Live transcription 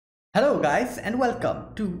Hello guys and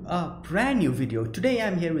welcome to a brand new video. Today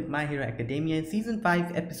I'm here with My Hero Academia season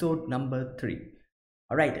 5 episode number 3.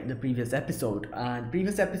 Alright, in the previous episode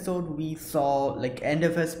we saw like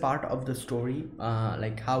Endeavor's part of the story,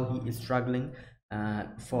 like how he is struggling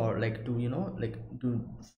for like to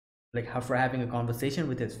how for having a conversation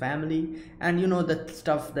with his family, and the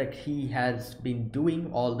stuff that he has been doing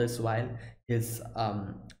all this while his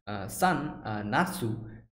son Natsu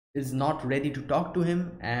is not ready to talk to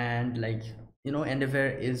him. And Endeavor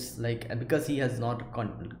is like, because he has not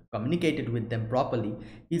communicated with them properly,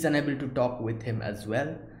 he's unable to talk with him as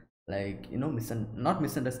well. Like, not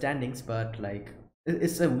misunderstandings, but like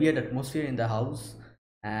it's a weird atmosphere in the house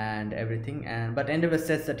and everything. And but Endeavor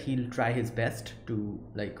says that he'll try his best to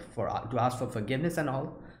to ask for forgiveness and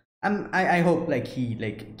all. I hope like he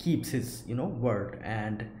like keeps his word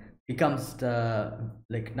and becomes the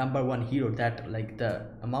like number one hero. That like the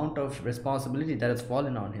amount of responsibility that has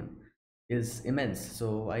fallen on him is immense.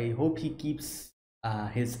 So I hope he keeps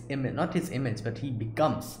his image, not his image, but he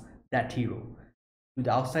becomes that hero to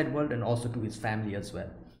the outside world and also to his family as well.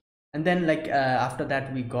 And then after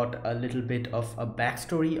that we got a little bit of a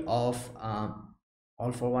backstory of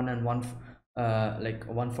all for one and one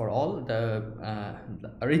for all, the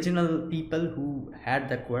original people who had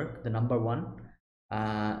the quirk, the number one,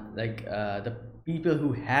 the people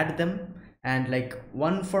who had them. And like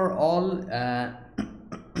one for all,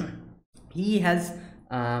 he has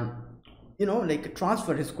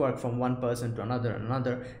transferred his quirk from one person to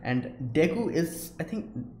another. And Deku is, I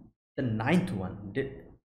think, the ninth one.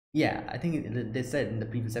 Yeah, I think they said in the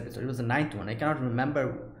previous episode it was the ninth one. I cannot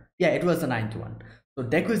remember. Yeah, it was the ninth one. So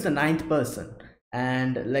Deku is the ninth person.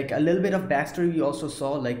 And like a little bit of backstory, we also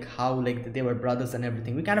saw like how like they were brothers and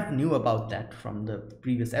everything. We kind of knew about that from the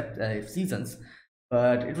previous seasons,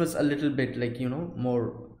 but it was a little bit like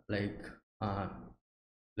more uh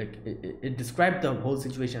it described the whole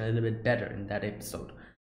situation a little bit better in that episode.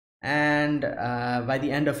 And by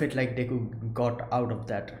the end of it, like Deku got out of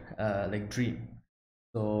that dream.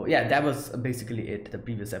 So yeah, that was basically it, the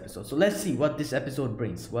previous episode. So let's see what this episode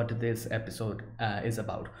brings, what this episode is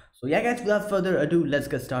about. So yeah guys, without further ado, let's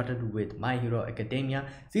get started with My Hero Academia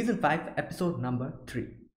season 5 episode number 3.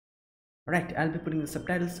 Alright, I'll be putting the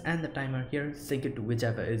subtitles and the timer here. Sync it to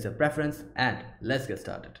whichever is your preference, and let's get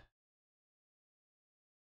started.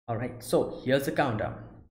 Alright, so here's the countdown.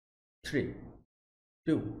 3,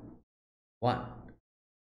 2, 1,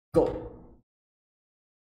 go.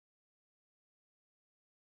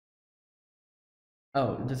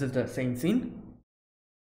 Oh, this is the same scene.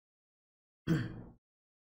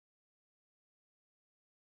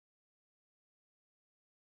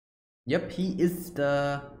 Yep, he is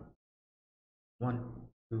the 1,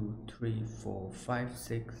 2, 3, 4, 5,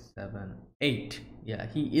 6, 7, 8. Yeah,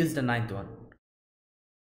 he is the ninth one.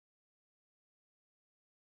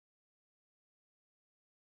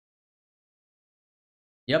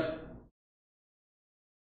 Yep.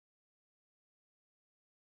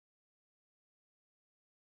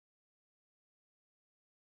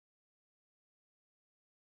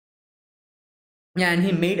 Yeah, and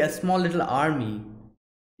he made a small little army,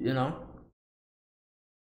 you know.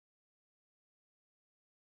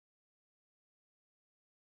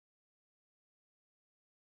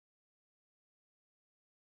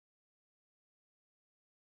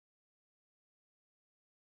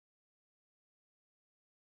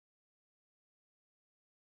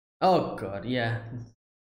 Oh god, yeah.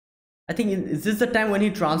 I think is this the time when he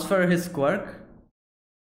transfer his quirk?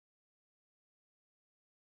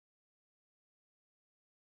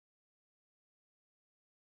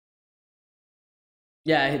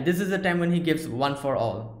 Yeah, this is the time when he gives one for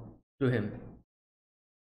all to him.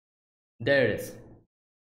 There it is.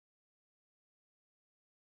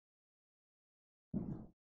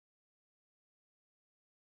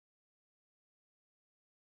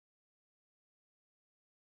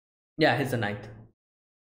 Yeah, he's the ninth.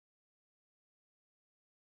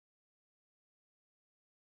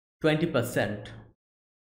 20%.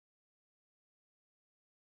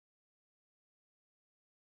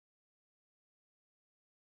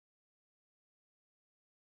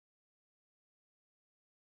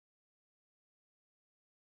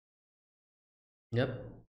 Yep.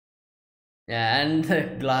 Yeah, and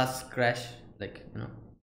the glass crash,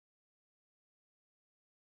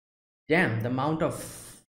 damn, the amount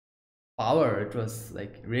of power it was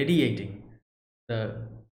like radiating. The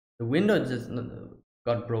the window just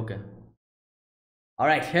got broken. All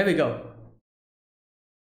right, here we go.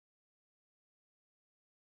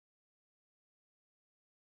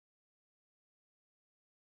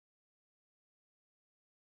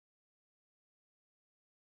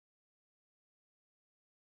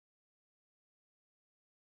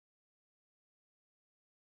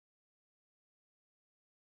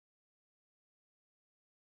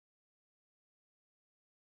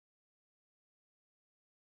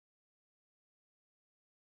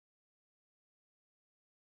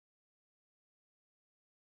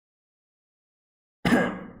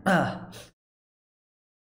 Ah,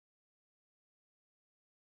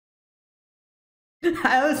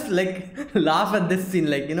 I was like laugh at this scene,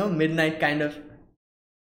 like midnight kind of.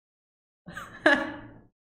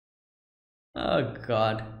 Oh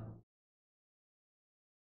God.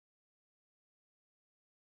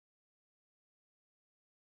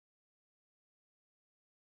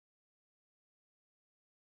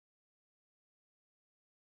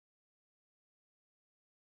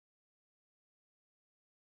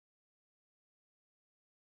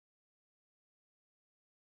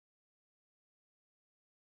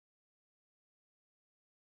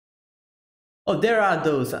 Oh, there are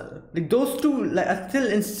those. Like those two, like are still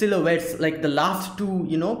in silhouettes. Like the last two,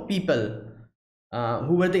 people,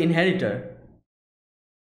 who were the inheritor.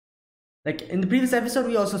 Like in the previous episode,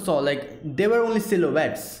 we also saw like they were only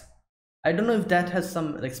silhouettes. I don't know if that has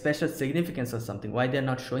some like special significance or something. Why they're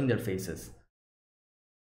not showing their faces?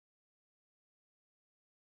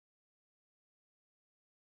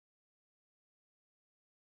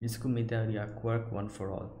 Isku Midoriya quirk one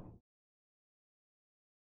for all.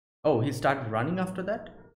 Oh, he started running after that.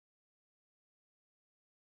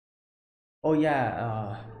 Oh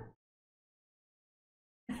yeah.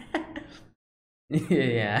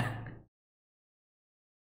 Yeah.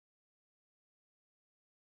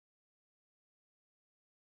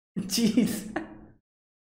 Jeez.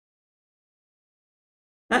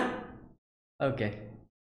 Okay.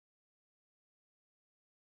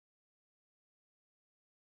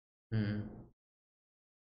 Hmm.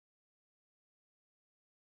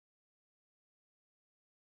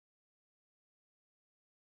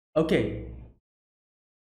 Okay.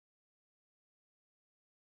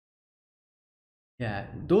 Yeah.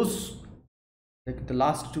 Those like the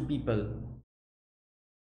last two people.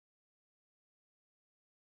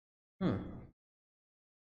 Hmm.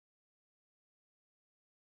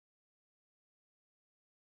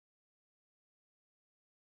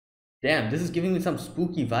 Damn, this is giving me some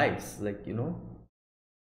spooky vibes.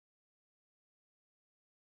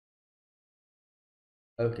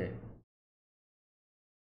 Okay.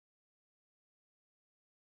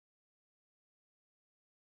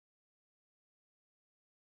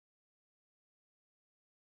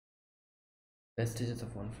 Vestiges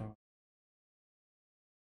of one form.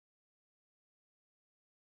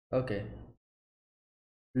 Okay.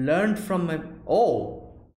 Learned from my.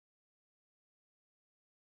 Oh,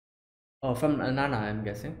 from Nana, I'm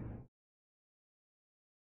guessing.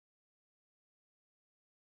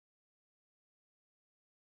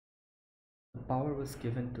 The power was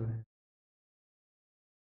given to him.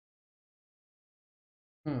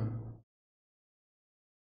 Hmm.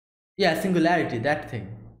 Yeah, singularity, that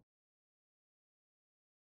thing.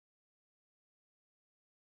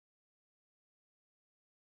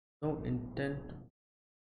 No intent.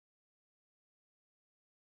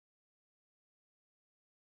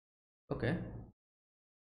 Okay.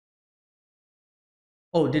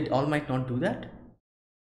 Oh, did All Might not do that?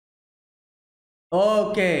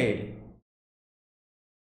 Okay.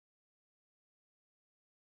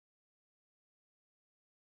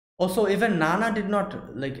 Also, even Nana did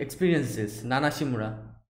not like experience this. Nana Shimura.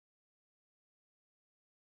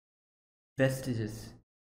 Vestiges.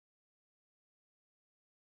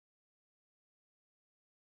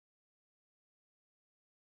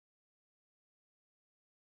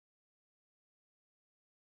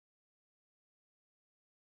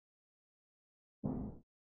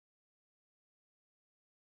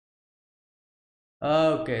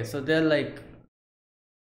 Okay, so they're like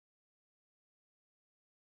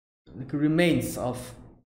remains of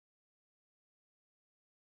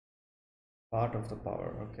part of the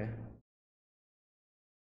power. Okay.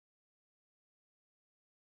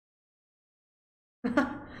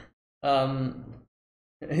 um.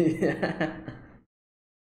 Yeah.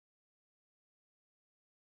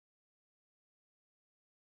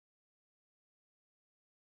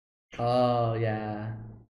 Oh yeah.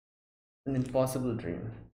 An impossible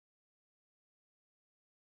dream.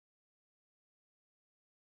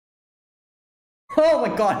 Oh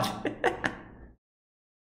my god.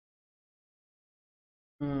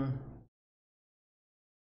 Hmm.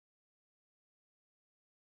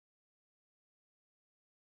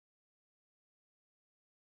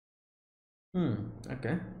 Hmm.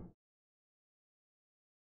 Okay.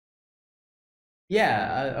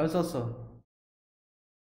 Yeah, I was also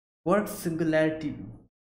work singularity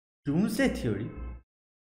doomsday theory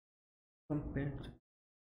compared.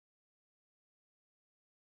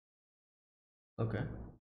 Okay.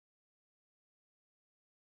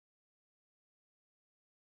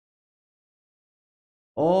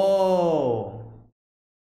 Oh.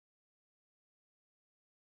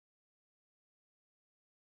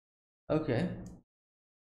 Okay.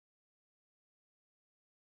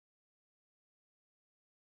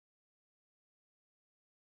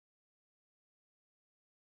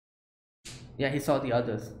 Yeah, he saw the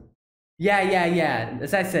others. Yeah, yeah, yeah.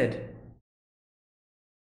 As I said.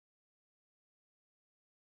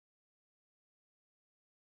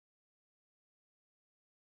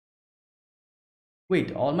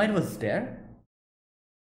 Wait, All Might was there?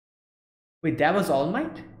 Wait, that was All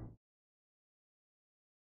Might?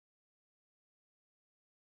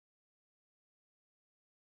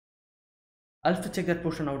 I'll have to check that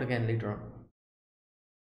portion out again later on.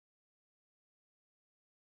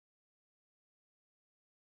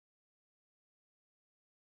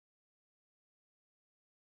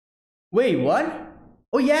 Wait, what?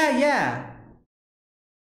 Oh, yeah, yeah.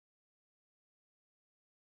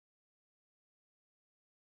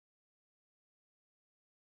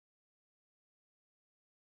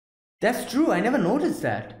 That's true. I never noticed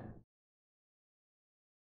that.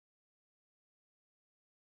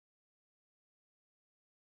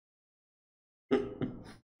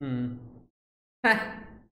 Hmm.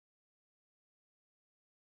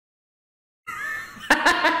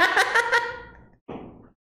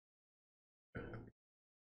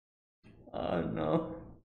 Oh no.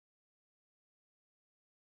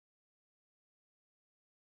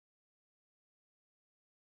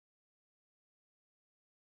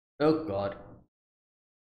 Oh god.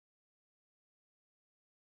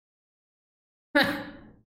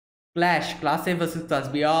 Clash, Class A versus Class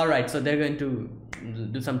B. Alright, so they're going to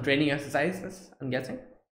do some training exercises, I'm guessing.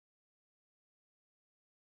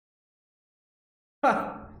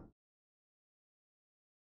 Huh.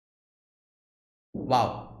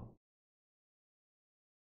 Wow.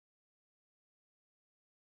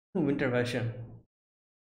 Winter version.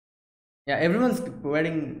 Yeah, everyone's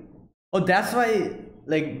wearing. Oh, that's why,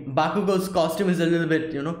 like, Bakugo's costume is a little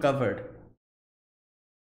bit, covered.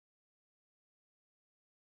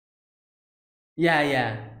 Yeah,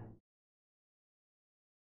 yeah.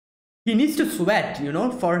 He needs to sweat,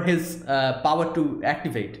 for his power to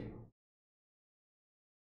activate.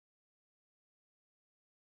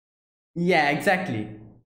 Yeah, exactly.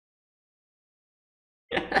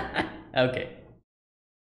 Okay.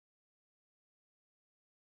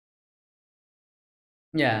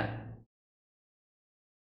 Yeah.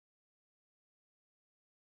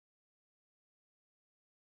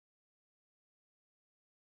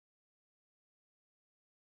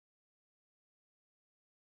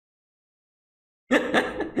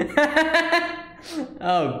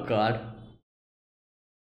 Oh god.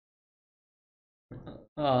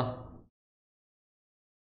 Oh.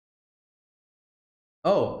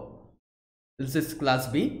 Oh. Is this Class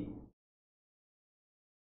B?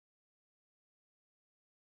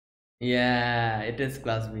 Yeah, it is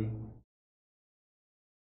Class B.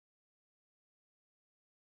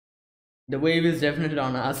 The wave is definitely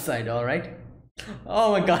on our side, alright?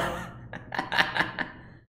 Oh my god.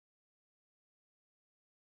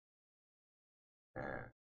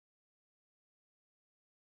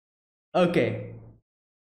 Okay.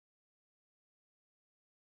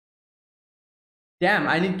 Damn,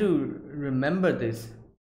 I need to remember this.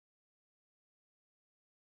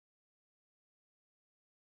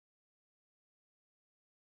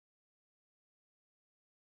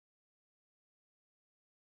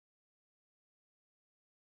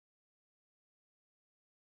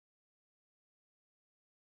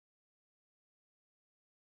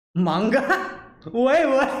 Manga? Wait,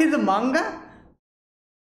 what is a manga?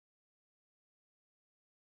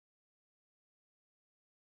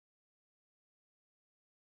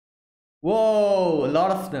 Whoa, a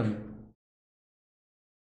lot of them.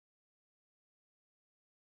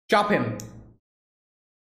 Chop him.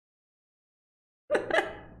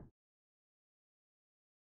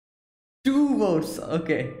 Two votes.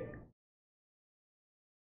 Okay.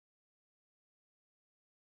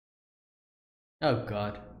 Oh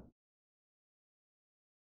god.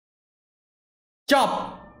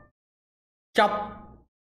 Chop! Chop!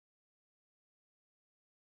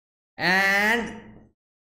 And.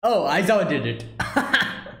 Oh, Aizawa did it.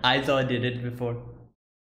 Aizawa did it before.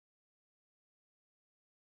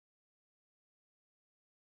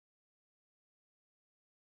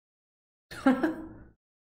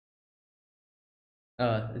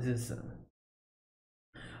 This is.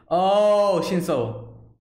 Oh, Shinso.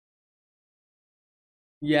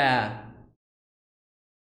 Yeah.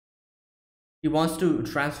 He wants to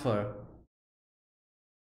transfer.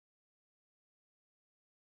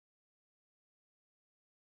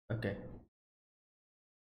 Okay.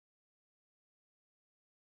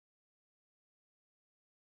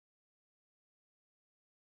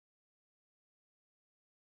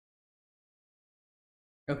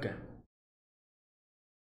 Okay.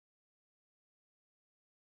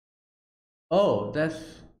 Oh,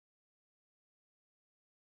 that's.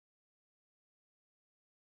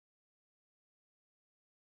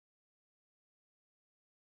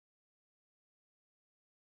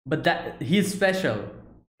 But that he's special.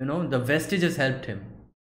 You know, the vestiges helped him.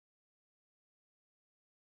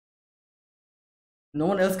 No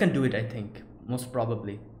one else can do it, I think. Most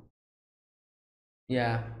probably.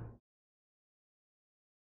 Yeah.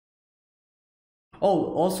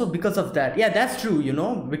 Oh, also because of that. Yeah, that's true, you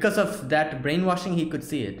know. Because of that brainwashing, he could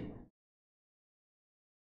see it.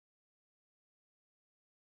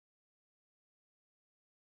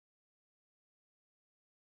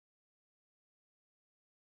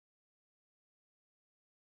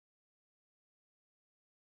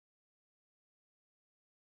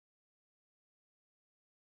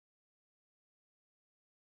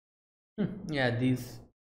 Yeah, these.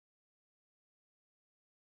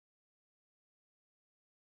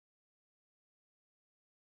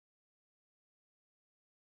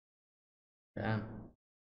 Yeah.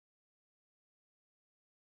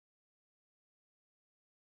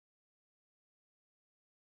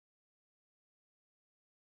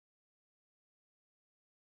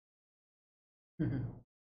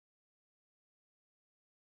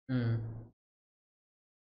 Mm.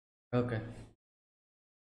 Okay.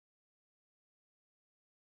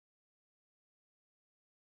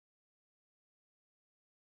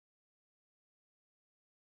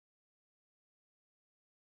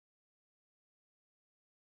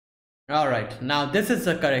 All right. Now this is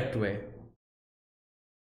the correct way.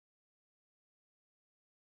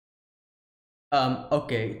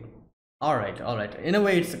 Okay. All right. All right. In a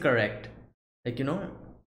way, it's correct. Like, you know,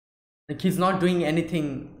 like he's not doing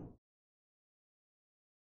anything.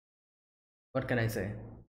 What can I say?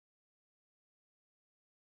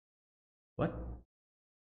 What?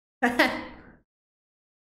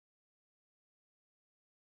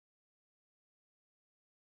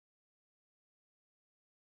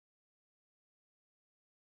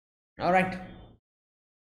 All right.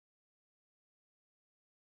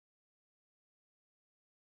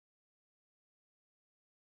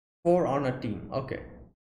 Four on a team. Okay.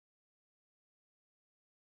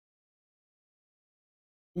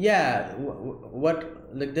 Yeah.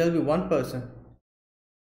 What? Like, there'll be one person.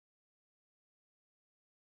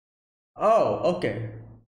 Oh, okay.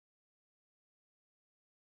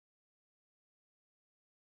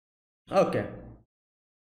 Okay.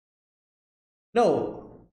 No.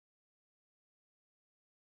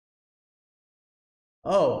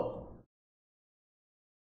 Oh.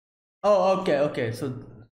 Oh, okay, okay. So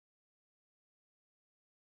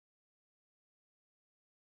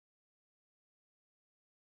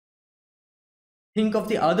think of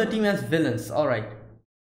the other team as villains. All right.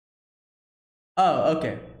 Oh,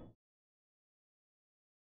 okay.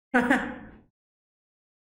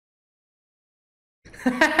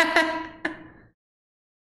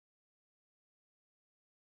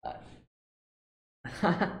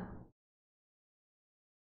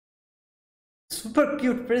 Super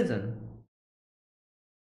cute prison.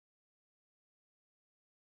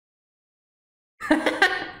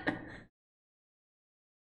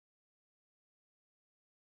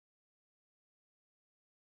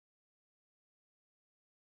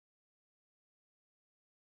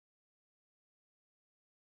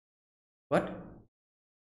 What?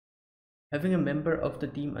 Having a member of the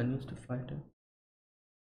team unused to fight him.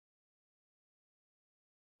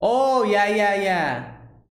 Oh, yeah, yeah, yeah.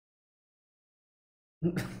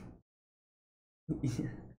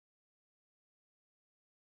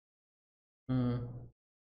 Hmm.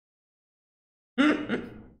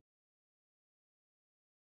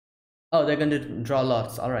 Oh, they're going to draw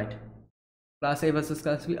lots. All right. Class A versus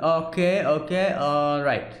Class B. Okay, okay, all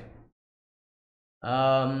right.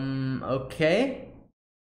 Okay.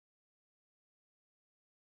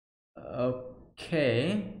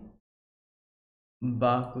 Okay.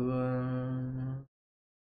 Baku.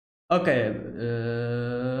 Okay.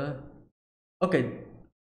 Okay.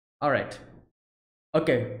 All right.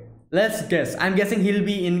 Okay. Let's guess. I'm guessing he'll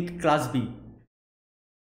be in Class B.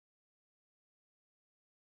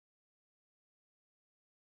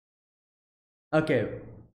 Okay.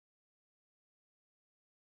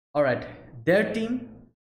 All right. Their team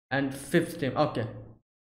and fifth team. Okay.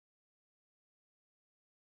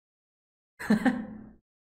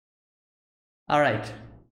 All right.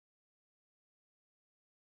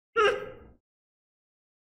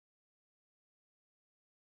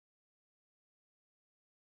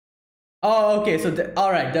 Oh, okay. So,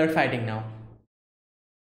 all right. They're fighting now.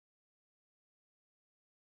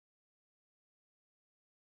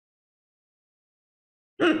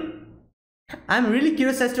 I'm really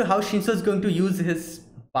curious as to how Shinso is going to use his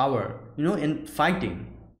power, in fighting.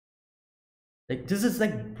 Like this is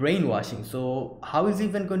like brainwashing. So how is he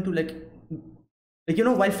even going to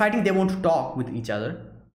while fighting they want to talk with each other.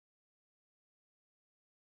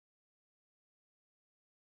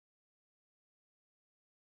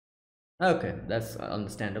 Okay, that's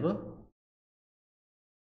understandable.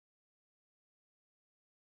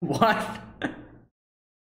 What?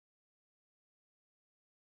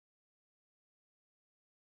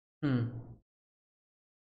 Hmm.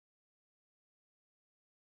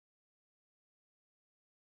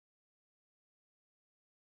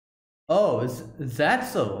 Oh, is that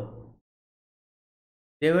so?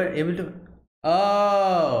 They were able to.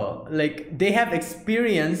 Oh, like they have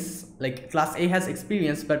experience, like Class A has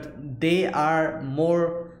experience, but they are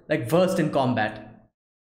more like versed in combat.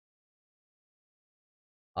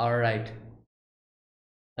 All right.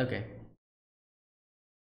 Okay.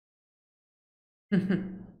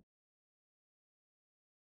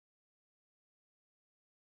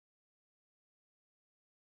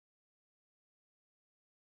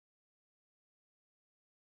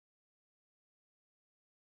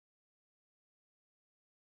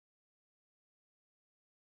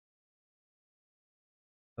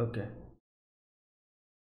 Okay.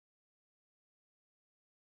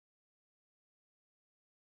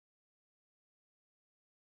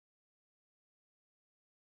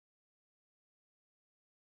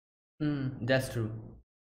 That's true.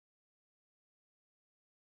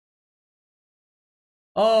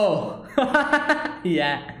 Oh,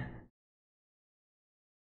 yeah.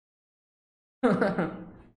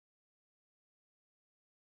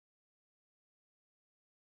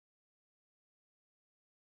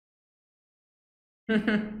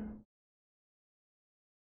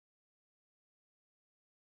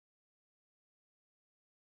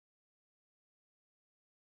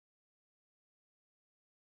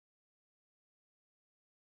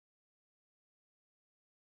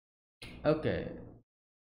 Okay.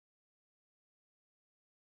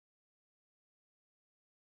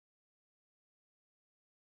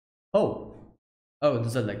 Oh. Oh,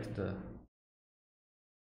 these are like the.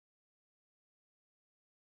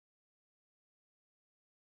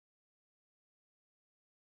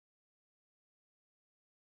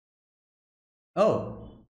 Oh.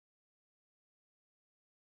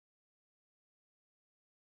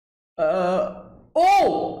 Uh.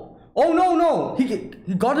 Oh. Oh no no. He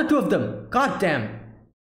got the two of them. God damn.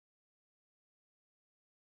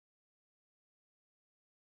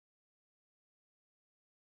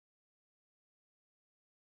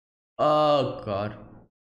 Oh God.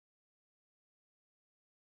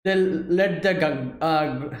 They let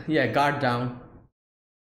the yeah, guard down.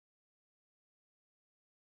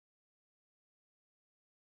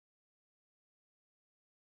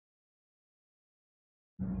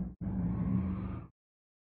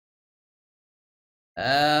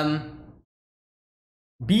 Um.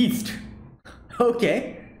 Beast.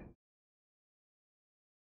 Okay.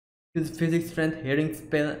 His physics, strength, hearing,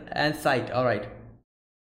 spell, and sight. All right.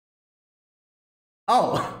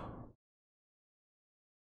 Oh.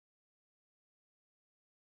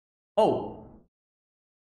 Oh.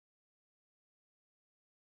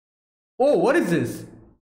 Oh. What is this?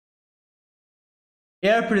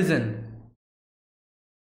 Air prison.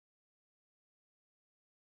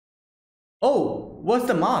 Oh. What's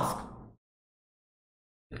the mask?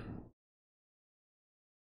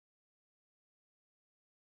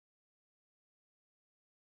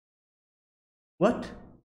 What?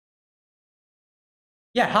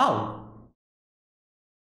 Yeah. How?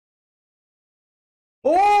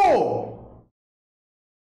 Oh.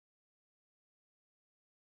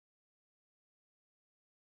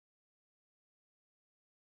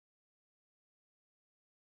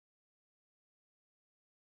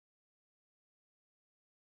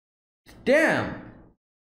 Damn.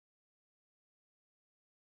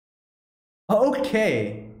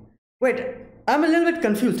 Okay. Wait, I'm a little bit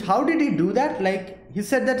confused. How did he do that? Like, he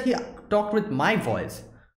said that he talked with my voice.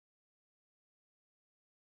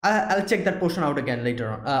 I'll check that portion out again later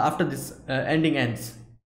on, after this ending ends.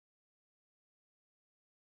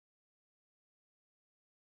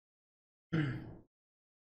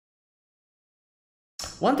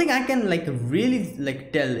 One thing I can like really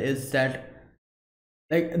like tell is that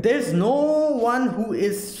like there's no one who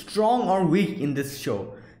is strong or weak in this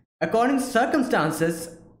show. According to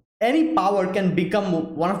circumstances, any power can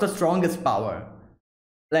become one of the strongest power.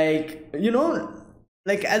 Like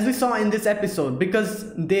like as we saw in this episode,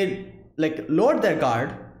 because they like lowered their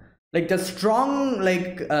guard, like the strong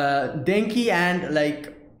like denki and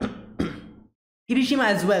like Kirishima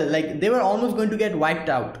as well, like they were almost going to get wiped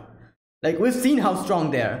out. Like we've seen how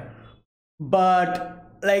strong they are,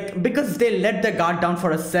 but like because they let their guard down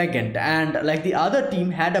for a second, and like the other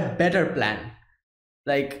team had a better plan.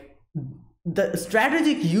 Like the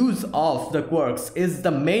strategic use of the quirks is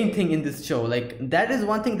the main thing in this show. Like that is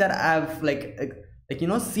one thing that I've like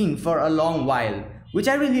seen for a long while, which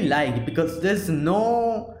I really like, because there's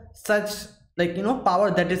no such like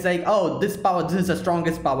power that is like, oh, this power, this is the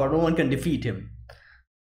strongest power, no one can defeat him,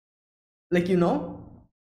 like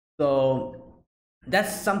so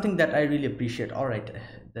that's something that I really appreciate. All right,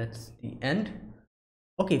 that's the end.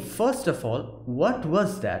 Okay, first of all, what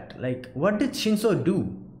was that? Like, what did Shinso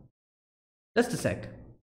do? Just a sec.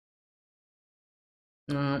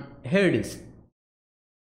 Here it is.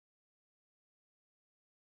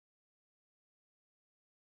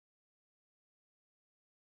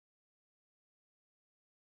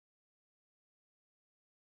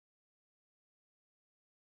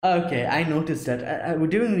 Okay, I noticed that.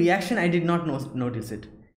 During reaction, I did not notice it.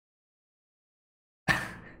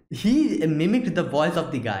 He mimicked the voice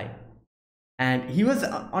of the guy, and he was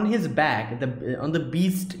on his back, on the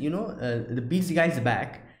beast, the beast guy's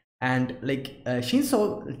back, and like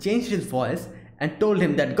Shinso changed his voice and told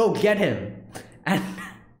him that go get him, and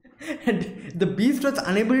and the beast was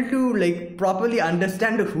unable to like properly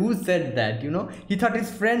understand who said that. He thought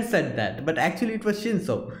his friend said that, but actually it was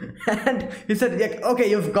Shinso. And he said like, okay,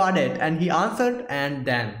 you've got it, and he answered, and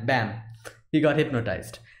then bam, he got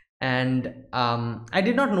hypnotized. And I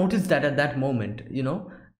did not notice that at that moment,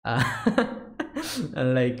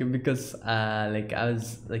 like because like I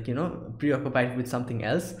was like preoccupied with something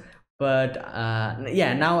else. But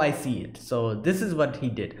yeah, now I see it. So this is what he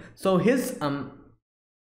did. So his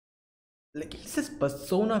like he says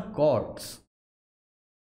persona chords.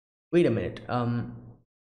 Wait a minute.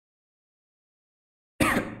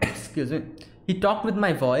 Excuse me. He talked with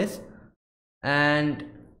my voice, and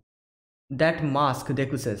that mask,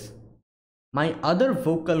 Deku says, my other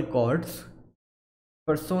vocal cords,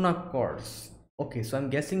 persona chords. Okay, so I'm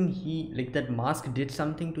guessing he like that mask did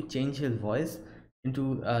something to change his voice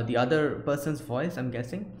into the other person's voice, I'm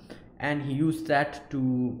guessing, and he used that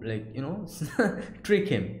to like trick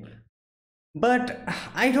him. But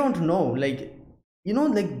I don't know, like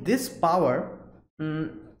like this power,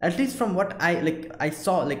 at least from what I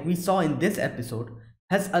saw, like we saw in this episode,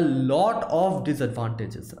 has a lot of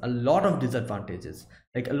disadvantages,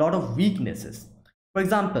 like a lot of weaknesses. For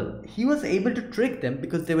example, he was able to trick them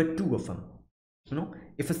because there were two of them.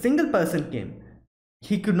 If a single person came,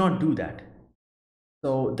 he could not do that.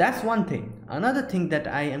 So that's one thing. Another thing that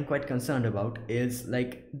I am quite concerned about is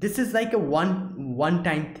like this is like a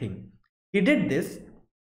one-time thing. He did this.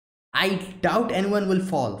 I doubt anyone will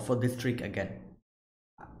fall for this trick again.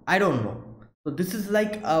 I don't know. So this is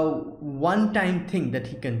like a one-time thing that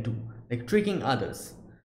he can do, like tricking others.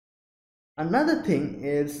 Another thing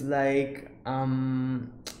is like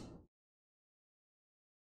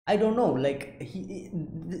I don't know, like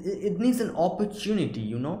it needs an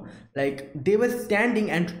opportunity, like they were standing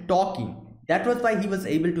and talking. That was why he was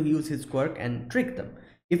able to use his quirk and trick them.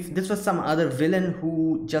 If this was some other villain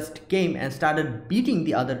who just came and started beating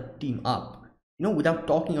the other team up, without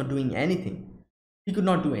talking or doing anything, he could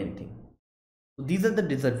not do anything. So these are the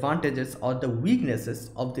disadvantages or the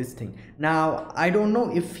weaknesses of this thing. Now I don't know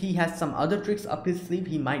if he has some other tricks up his sleeve.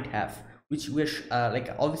 He might have, which we're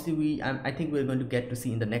like obviously I think we're going to get to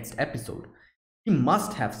see in the next episode. He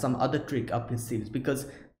must have some other trick up his sleeves, because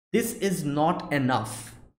this is not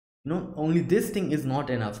enough. Only this thing is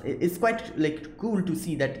not enough. It's quite like cool to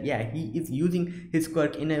see that, yeah, he is using his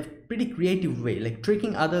quirk in a pretty creative way, like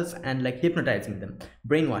tricking others and like hypnotizing them,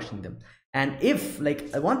 brainwashing them. And if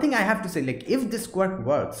like one thing I have to say, like if this quirk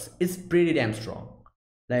works, it's pretty damn strong.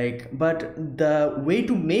 Like, but the way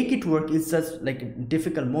to make it work is just like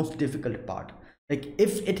most difficult part. Like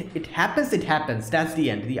if it happens, it happens, that's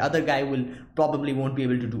the end. The other guy will probably won't be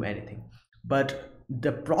able to do anything, but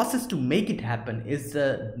the process to make it happen is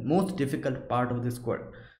the most difficult part of this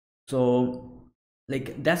quirk. So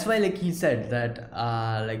like that's why like he said that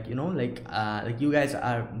like like you guys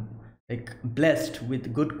are like blessed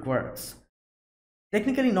with good quirks.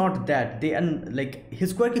 Technically not that they, and like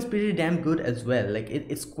his quirk is pretty damn good as well. Like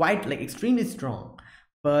it's quite like extremely strong,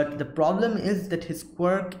 but the problem is that his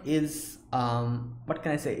quirk is what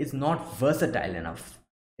can I say, is not versatile enough.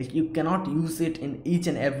 Like you cannot use it in each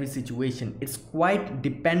and every situation. It's quite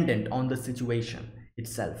dependent on the situation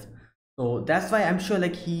itself. So that's why I'm sure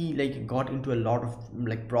like he like got into a lot of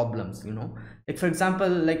like problems, like for example,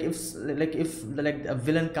 like if like a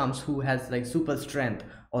villain comes who has like super strength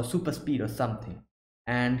or super speed or something,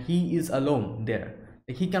 and he is alone there,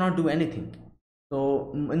 like he cannot do anything.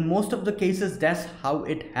 So in most of the cases, that's how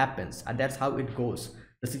it happens, and that's how it goes.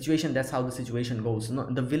 The situation, that's how the situation goes. No,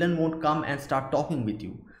 the villain won't come and start talking with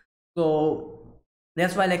you. So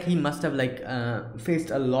that's why like he must have like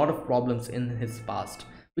faced a lot of problems in his past.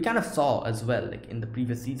 We kind of saw as well like in the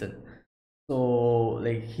previous season. So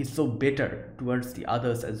like he's so bitter towards the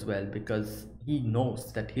others as well, because he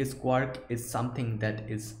knows that his quirk is something that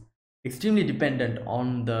is extremely dependent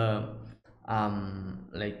on the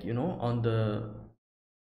like you know, on the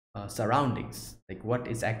surroundings, like what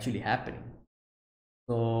is actually happening.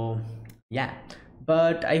 So yeah,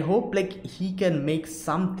 but I hope like he can make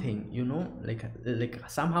something, you know, like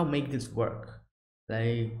somehow make this work.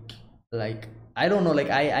 Like I don't know, like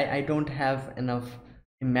I don't have enough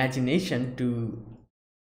imagination to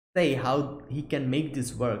say how he can make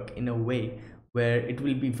this work in a way where it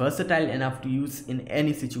will be versatile enough to use in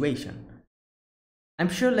any situation. I'm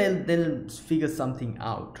sure they'll figure something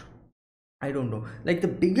out. I don't know. Like the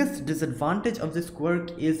biggest disadvantage of this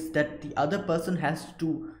quirk is that the other person has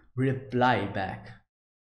to reply back.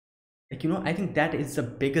 Like, you know, I think that is the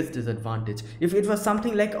biggest disadvantage. If it was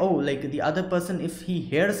something like, oh, like the other person, if he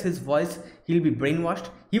hears his voice, he'll be brainwashed,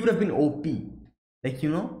 he would have been OP. Like, you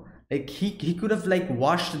know, like he could have like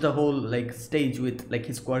washed the whole like stage with like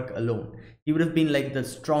his quirk alone. He would have been like the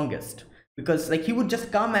strongest, because like he would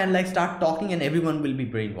just come and like start talking and everyone will be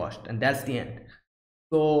brainwashed, and that's the end.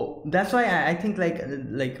 So that's why I think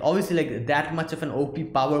like obviously like that much of an OP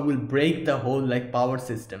power will break the whole like power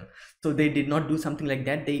system. So they did not do something like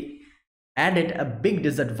that. They added a big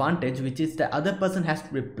disadvantage, which is the other person has to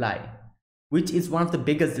reply, which is one of the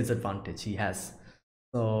biggest disadvantage he has.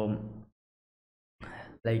 So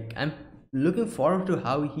like I'm looking forward to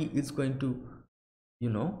how he is going to, you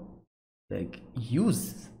know, like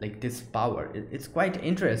use like this power. It's quite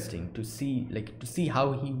interesting to see, like to see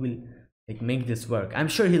how he will like make this work. I'm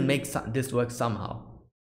sure he'll make this work somehow,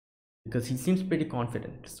 because he seems pretty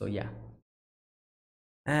confident. So yeah.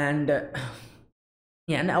 And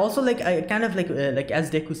yeah, and also like I kind of like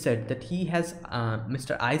as Deku said that he has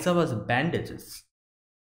Mr. Aizawa's bandages,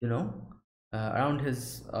 you know, around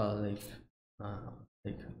his like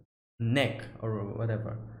neck or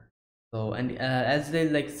whatever. So and as they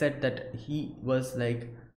like said that he was like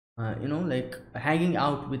you know, like hanging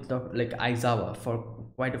out with the like Aizawa for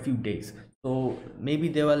quite a few days. So maybe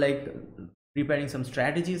they were like preparing some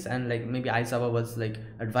strategies, and like maybe Aizawa was like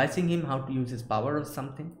advising him how to use his power or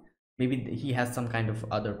something. Maybe he has some kind of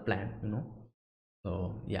other plan, you know.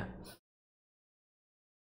 So yeah.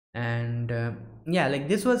 And yeah, like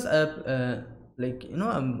this was a like you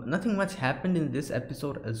know, nothing much happened in this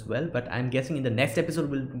episode as well, but I'm guessing in the next episode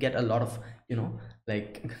we'll get a lot of, you know,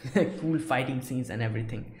 like cool fighting scenes and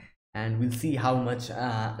everything, and we'll see how much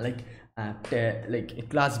like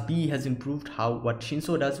class B has improved, how what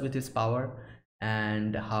Shinso does with his power,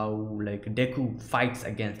 and how like Deku fights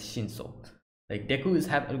against Shinso. Like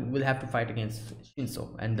Deku will have to fight against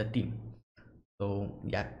Shinso and the team. So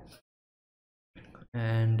yeah.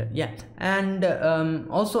 And yeah, and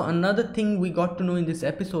also another thing we got to know in this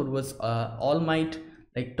episode was All Might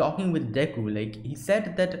like talking with Deku. Like he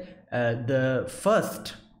said that the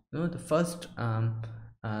first, you know, the first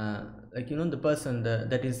like you know, the person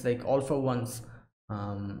that is like All for One's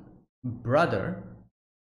brother,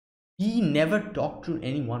 he never talked to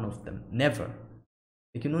any one of them, never.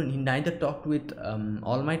 Like you know, he neither talked with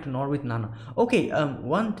All Might nor with Nana. Okay,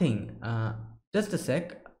 one thing, just a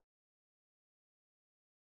sec.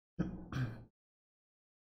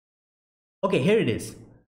 Okay, here it is.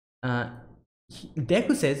 uh,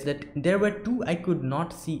 Deku says that there were two I could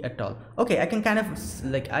not see at all. Okay, I can kind of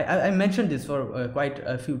like I mentioned this for quite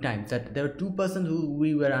a few times, that there were two persons who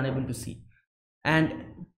we were unable to see,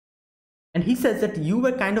 and he says that you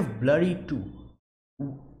were kind of blurry too.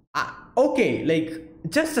 Okay, like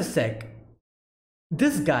just a sec.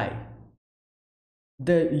 This guy,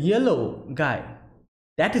 the yellow guy,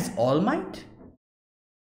 that is All Might.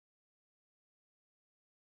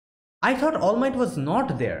 I thought All Might was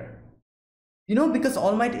not there. You know, because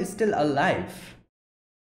All Might is still alive.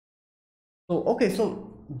 So okay,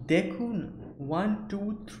 so Deku 1,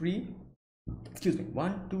 2, 3. Excuse me,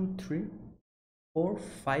 1, 2, 3, 4,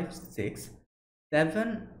 5, 6,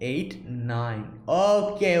 7, 8, 9.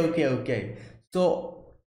 Okay. So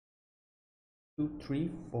 2, 3,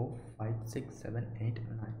 4, 5, 6, 7, 8,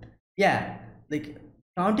 9. Yeah, like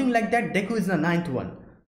counting like that, Deku is the ninth one.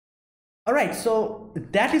 Alright, so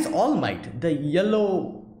that is All Might, the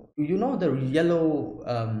yellow, you know, the yellow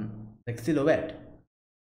like silhouette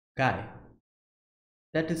guy.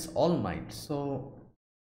 That is All Might. So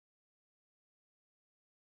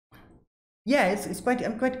Yeah, it's quite,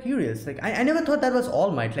 I'm quite curious. Like I never thought that was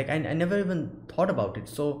All Might. Like I never even thought about it.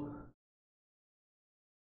 So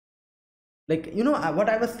like, you know, what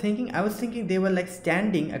I was thinking they were like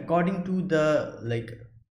standing according to the, like,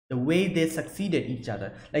 the way they succeeded each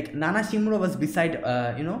other. Like Nana Shimura was beside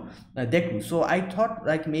Deku, so I thought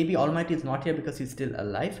like maybe All Might is not here because he's still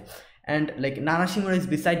alive, and like Nana Shimura is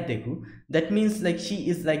beside Deku. That means like she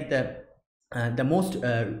is like the most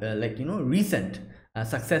like, you know, recent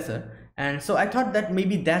successor. And so I thought that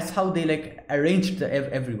maybe that's how they like arranged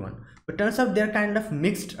everyone, but turns out they're kind of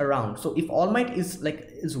mixed around. So if All Might is like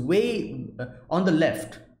is way on the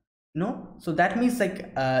left, you know, so that means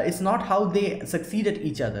like it's not how they succeeded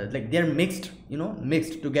each other. Like they're mixed, you know,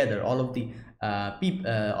 mixed together, all of the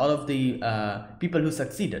people who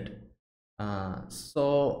succeeded.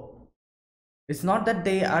 So it's not that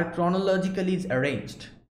they are chronologically arranged.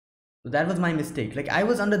 So that was my mistake. Like I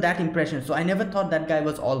was under that impression, so I never thought that guy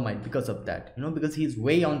was All Might because of that, you know, because he's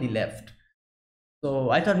way on the left. So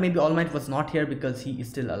I thought maybe All Might was not here because he is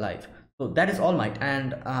still alive. So that is All Might.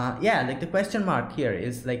 And yeah, like the question mark here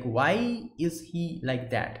is like, why is he like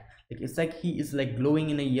that? Like it's like he is like glowing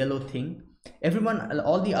in a yellow thing. Everyone,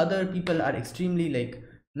 all the other people are extremely like,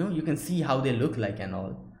 you know, you can see how they look like and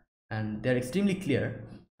all, and they're extremely clear.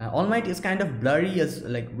 All Might is kind of blurry as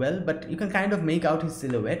like well, but you can kind of make out his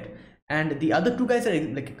silhouette. And the other two guys are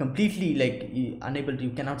like completely like unable to, you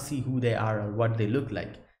cannot see who they are or what they look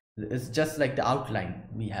like. It's just like the outline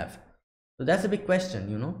we have. So that's a big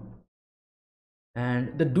question, you know.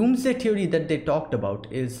 And the doomsday theory that they talked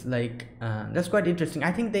about is like that's quite interesting.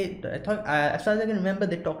 I think I thought as far as I can remember,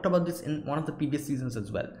 they talked about this in one of the previous seasons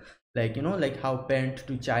as well. Like, you know, like how parent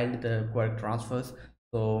to child the quirk transfers.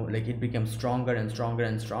 So like it becomes stronger and stronger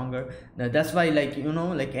and stronger. Now, that's why, like, you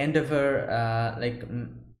know, like Endeavor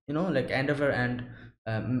you know, like Endeavor and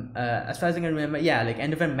as far as I can remember, yeah, like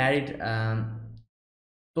Endeavor married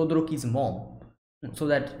Todoroki's mom, so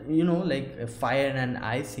that, you know, like fire and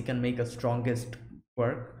ice, he can make a strongest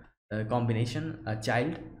quirk combination, a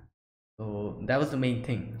child. So that was the main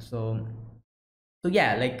thing. So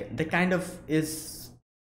yeah, like the kind of is,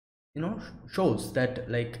 you know, shows that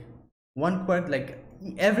like one quirk, like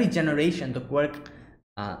every generation the quirk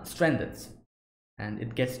strengthens, and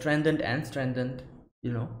it gets strengthened and strengthened,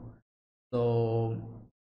 you know. So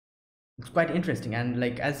it's quite interesting. And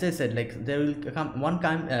like as I said, like there will come one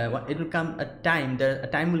time, it will come a time, there a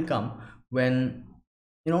time will come when,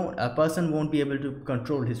 you know, a person won't be able to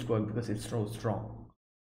control his quirk because it's so strong.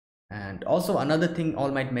 And also another thing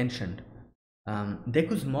All Might mentioned,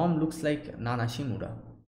 Deku's mom looks like Nana Shimura.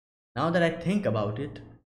 Now that I think about it,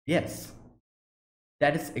 yes,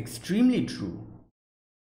 that is extremely true.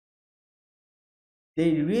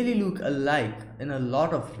 They really look alike in a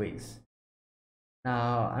lot of ways.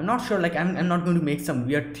 Now I'm not sure, like I'm not going to make some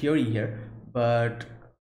weird theory here, but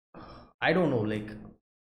I don't know, like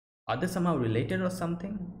are they somehow related or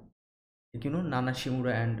something? Like, you know, Nana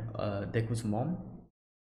Shimura and Deku's mom.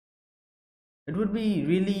 It would be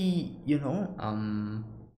really, you know,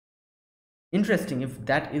 interesting if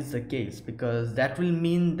that is the case, because that will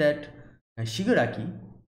mean that Shigaraki,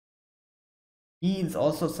 he is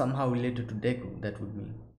also somehow related to Deku. That would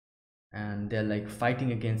mean, and they're like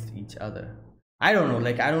fighting against each other. I don't know,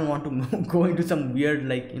 like I don't want to go into some weird,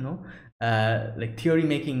 like, you know, like theory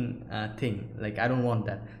making thing. Like I don't want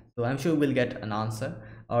that. So I'm sure we'll get an answer,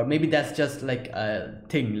 or maybe that's just like a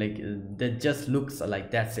thing, like that just looks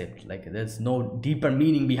like, that's it, like there's no deeper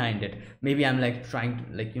meaning behind it. Maybe I'm like trying to,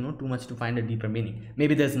 like, you know, too much to find a deeper meaning.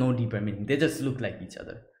 Maybe there's no deeper meaning, they just look like each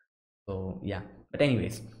other. So yeah, but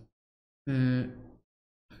anyways, mm,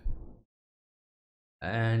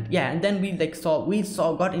 and yeah, and then we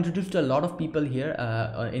saw got introduced to a lot of people here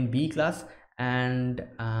in B class. And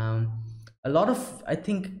a lot of, I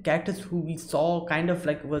think, characters who we saw kind of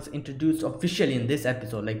like was introduced officially in this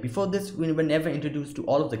episode. Like before this we were never introduced to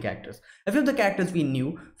all of the characters. A few of the characters we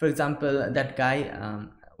knew, for example that guy,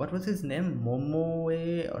 what was his name,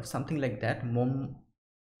 Momoe or something like that,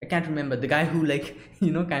 I can't remember, the guy who, like, you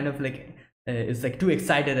know, kind of like is like too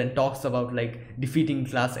excited and talks about like defeating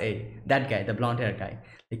class A. That guy, the blonde hair guy,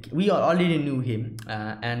 like we already knew him.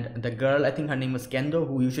 And the girl, I think her name was Kendo,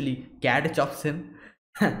 who usually cad chops him.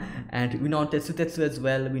 And we know Tetsu as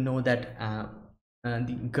well. We know that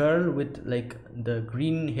the girl with like the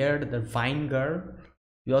green hair, the vine girl,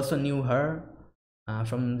 we also knew her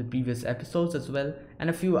from the previous episodes as well. And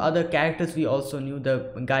a few other characters we also knew,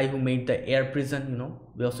 the guy who made the air prison, you know,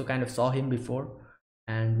 we also kind of saw him before.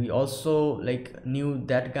 And we also like knew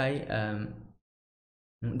that guy,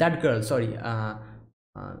 that girl, sorry, uh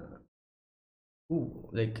ooh,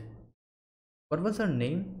 like what was her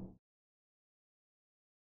name?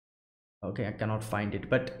 Okay, I cannot find it,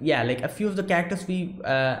 but yeah, like a few of the characters we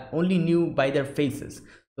only knew by their faces,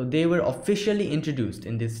 so they were officially introduced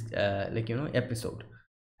in this episode.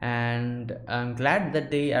 And I'm glad that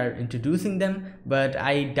they are introducing them, but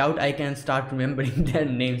I doubt I can start remembering their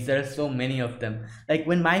names. There are so many of them. Like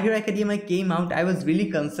when My Hero Academia came out, I was really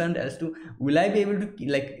concerned as to will I be able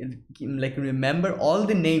to remember all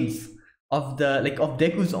the names of the of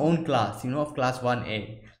Deku's own class, of class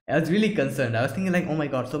 1A. I was really concerned. I was thinking like, oh my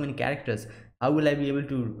god, so many characters. How will I be able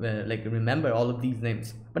to remember all of these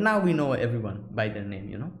names? But now we know everyone by their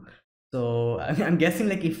name. So I'm guessing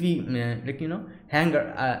like if we hang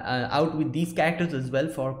out with these characters as well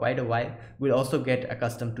for quite a while, we'll also get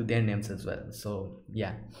accustomed to their names as well. So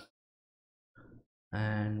yeah,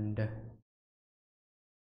 and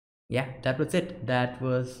yeah, that was it. That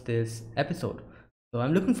was this episode. So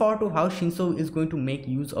I'm looking forward to how Shinso is going to make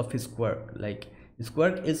use of his quirk. Like his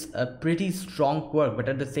quirk is a pretty strong quirk, but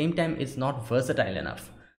at the same time it's not versatile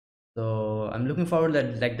enough. So I'm looking forward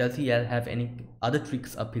that like does he have any other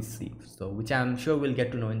tricks up his sleeve, so which I'm sure we'll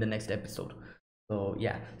get to know in the next episode. So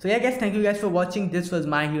yeah guys, thank you guys for watching. This was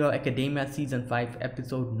My Hero Academia season 5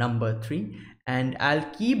 episode number 3, and I'll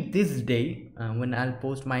keep this day when I'll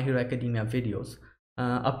post My Hero Academia videos,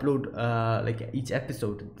 upload like each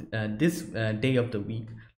episode this day of the week.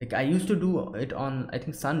 Like I used to do it on, I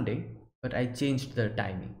think, Sunday, but I changed the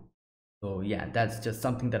timing. So yeah, that's just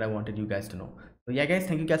something that I wanted you guys to know. So yeah guys,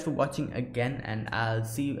 thank you guys for watching again, and I'll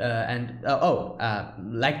see you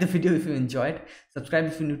like the video if you enjoyed, subscribe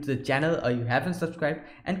if you're new to the channel or you haven't subscribed,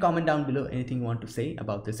 and comment down below anything you want to say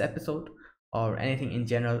about this episode or anything in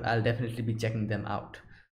general. I'll definitely be checking them out.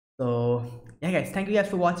 So yeah guys, thank you guys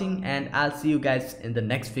for watching, and I'll see you guys in the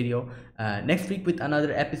next video next week with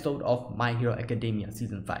another episode of My Hero Academia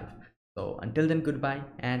season 5. So until then, goodbye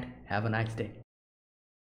and have a nice day.